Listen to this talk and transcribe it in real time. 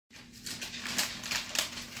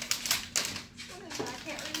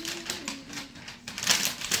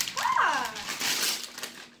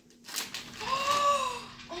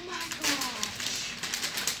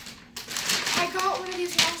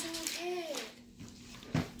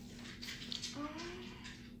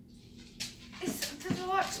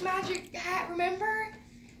Fox magic hat, remember?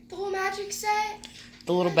 The whole magic set?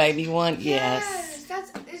 The little baby one? Yes.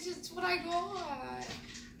 It's just what I got.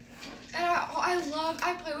 And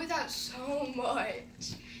I play with that so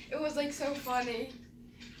much. It was like so funny.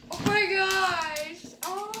 Oh my gosh.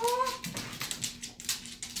 Oh.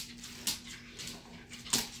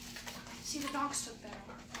 See, the dogs took that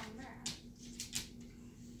on there.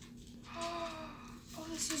 Oh,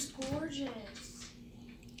 this is gorgeous.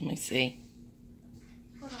 Let me see.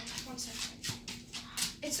 Hold on, 1 second.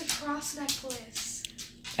 It's a cross necklace.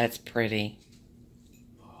 That's pretty.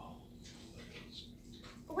 Oh,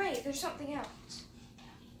 wait, there's something else.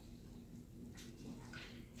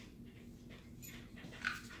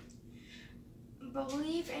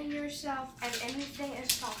 Believe in yourself and anything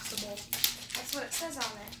is possible. That's what it says on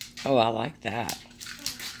it. Oh, I like that.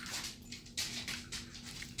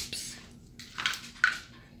 Oops.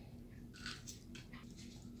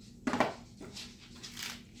 I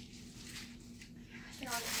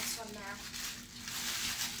think I'll get this one now.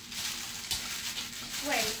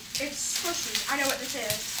 Wait, it's squishy. I know what this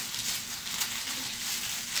is.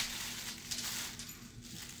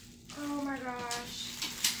 Oh my gosh.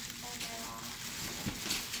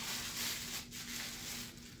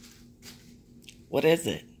 What is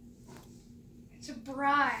it? It's a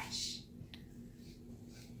brush.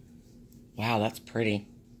 Wow, that's pretty.